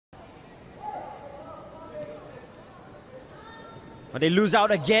But they lose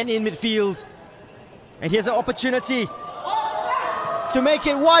out again in midfield. And here's an opportunity to make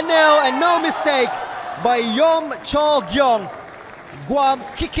it 1-0, and no mistake by Yom Chol-gyong. Guam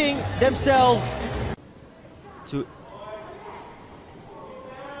kicking themselves to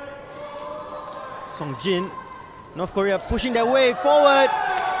Song-jin. North Korea pushing their way forward,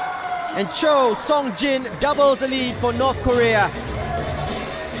 and Cho Song-jin doubles the lead for North Korea.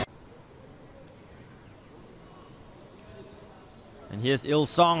 And here's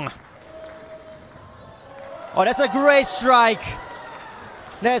Il-sung. Oh, that's a great strike.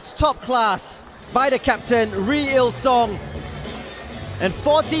 That's top class by the captain, Ri Il-sung. And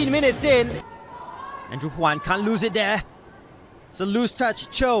 14 minutes in, Andrew Hwan can't lose it there. It's a loose touch.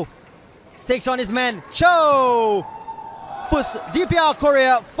 Cho takes on his man. Cho puts DPR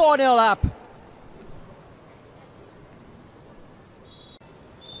Korea 4-0 up.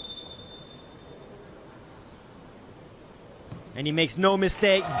 And he makes no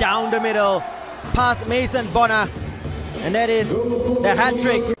mistake, down the middle, past Mason Bonner. And that is the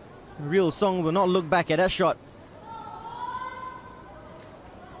hat-trick. Real Song will not look back at that shot.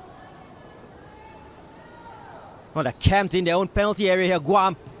 Oh, they're camped in their own penalty area here,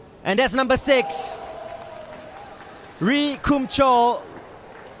 Guam. And that's number 6. Ri Kum-chol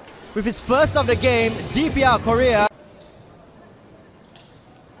with his first of the game, DPR Korea.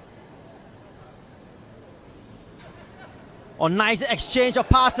 Oh, nice exchange of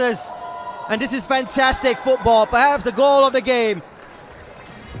passes. And this is fantastic football, perhaps the goal of the game.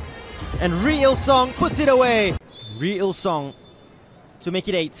 And Ri Il-sung puts it away. Ri Il-sung to make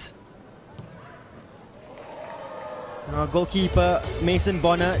it 8. Our goalkeeper Mason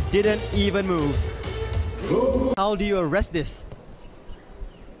Bonner didn't even move. How do you arrest this?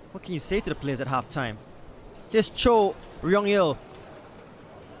 What can you say to the players at halftime? Here's Cho Ryong-il.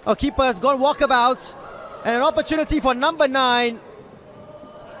 Our keeper has gone walkabout, and an opportunity for number 9.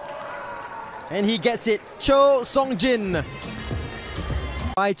 And he gets it. Cho Song-jin.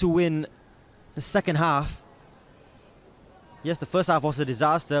 Try to win the second half. Yes, the first half was a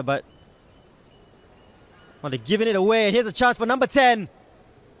disaster, but well, they're giving it away, and here's a chance for number 10.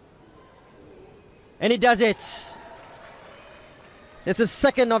 And he does it. It's the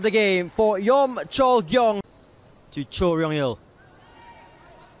second of the game for Yom Chol-gyong to Cho Ryong-il.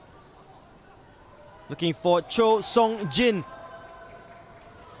 Looking for Cho Song-jin.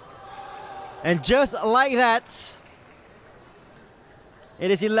 And just like that, it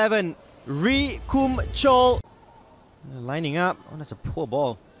is 11. Ri Kum-chol lining up. Oh, that's a poor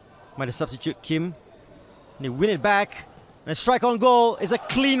ball. Might have substitute Kim. They win it back. And a strike on goal is a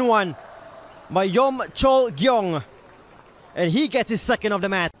clean one by Yom Chol-gyong. And he gets his second of the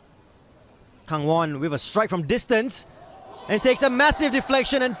match. Kang Won with a strike from distance and takes a massive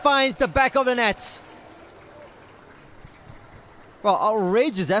deflection and finds the back of the net. Well,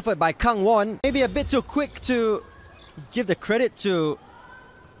 outrageous effort by Kang Won. Maybe a bit too quick to give the credit to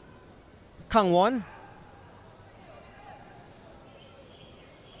Kang Won.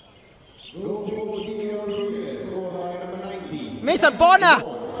 Mason Bonner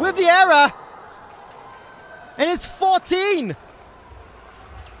with the error, and it's 14.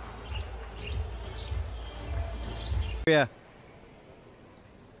 Yeah.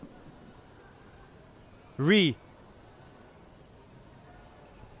 Ryu.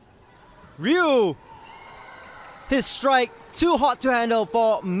 His strike too hot to handle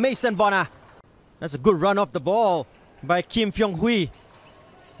for Mason Bonner. That's a good run off the ball by Kim Fyong-hui.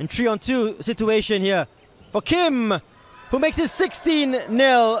 And 3-on-2 situation here for Kim, who makes it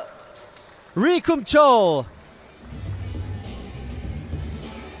 16-0. Ri Kum-chol.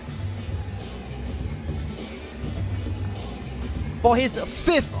 For his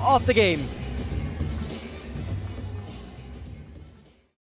 5th of the game.